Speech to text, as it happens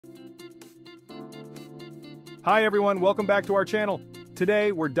Hi everyone, welcome back to our channel.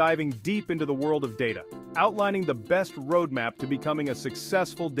 Today we're diving deep into the world of data, outlining the best roadmap to becoming a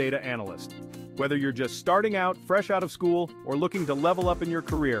successful data analyst. Whether you're just starting out, fresh out of school, or looking to level up in your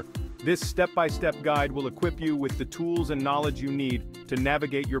career, this step-by-step guide will equip you with the tools and knowledge you need to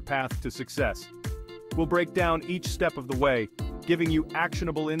navigate your path to success. We'll break down each step of the way, giving you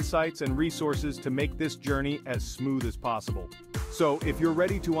actionable insights and resources to make this journey as smooth as possible. So, if you're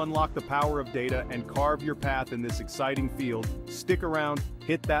ready to unlock the power of data and carve your path in this exciting field, stick around,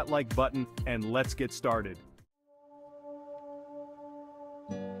 hit that like button, and let's get started.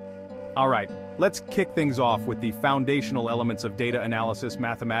 Alright, let's kick things off with the foundational elements of data analysis,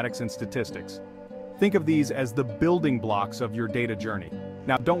 mathematics, and statistics. Think of these as the building blocks of your data journey.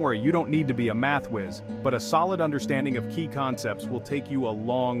 Now don't worry, you don't need to be a math whiz, but a solid understanding of key concepts will take you a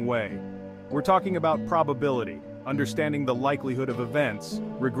long way. We're talking about probability, understanding the likelihood of events,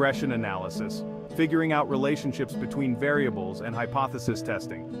 regression analysis, figuring out relationships between variables and hypothesis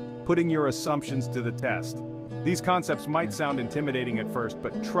testing, putting your assumptions to the test. These concepts might sound intimidating at first,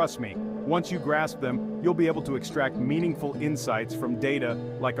 but trust me, once you grasp them, you'll be able to extract meaningful insights from data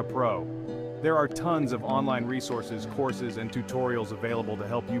like a pro. There are tons of online resources, courses, and tutorials available to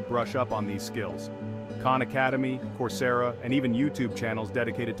help you brush up on these skills. Khan Academy, Coursera, and even YouTube channels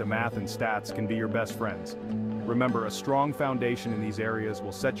dedicated to math and stats can be your best friends. Remember, a strong foundation in these areas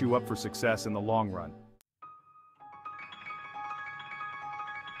will set you up for success in the long run.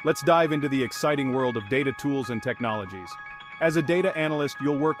 Let's dive into the exciting world of data tools and technologies. As a data analyst,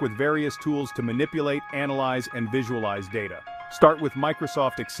 you'll work with various tools to manipulate, analyze, and visualize data. Start with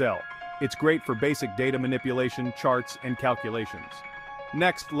Microsoft Excel. It's great for basic data manipulation, charts, and calculations.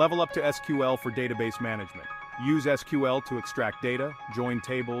 Next, level up to SQL for database management. Use SQL to extract data, join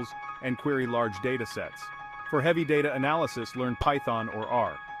tables, and query large data sets. For heavy data analysis, learn Python or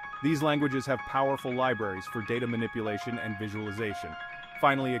R. These languages have powerful libraries for data manipulation and visualization.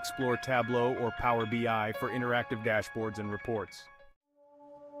 Finally, explore Tableau or Power BI for interactive dashboards and reports.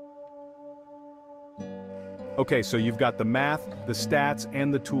 Okay, so you've got the math, the stats,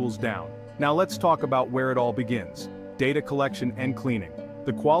 and the tools down. Now let's talk about where it all begins: data collection and cleaning.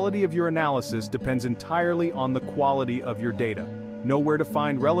 The quality of your analysis depends entirely on the quality of your data. Know where to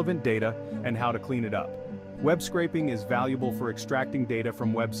find relevant data and how to clean it up. Web scraping is valuable for extracting data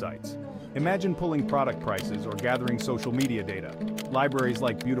from websites. Imagine pulling product prices or gathering social media data. Libraries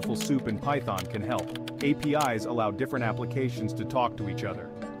like Beautiful Soup and Python can help. APIs allow different applications to talk to each other.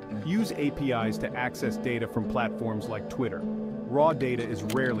 Use APIs to access data from platforms like Twitter. Raw data is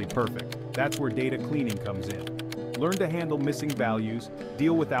rarely perfect. That's where data cleaning comes in. Learn to handle missing values,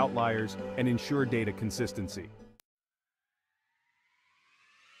 deal with outliers, and ensure data consistency.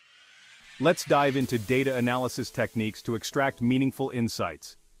 Let's dive into data analysis techniques to extract meaningful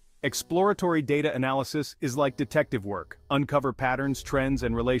insights. Exploratory data analysis is like detective work. Uncover patterns, trends,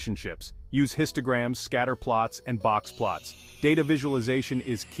 and relationships. Use histograms, scatter plots, and box plots. Data visualization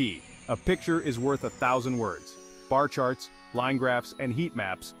is key. A picture is worth 1,000 words. Bar charts, line graphs, and heat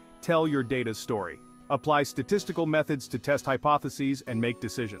maps tell your data's story. Apply statistical methods to test hypotheses and make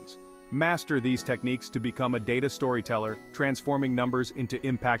decisions. Master these techniques to become a data storyteller, transforming numbers into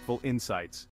impactful insights.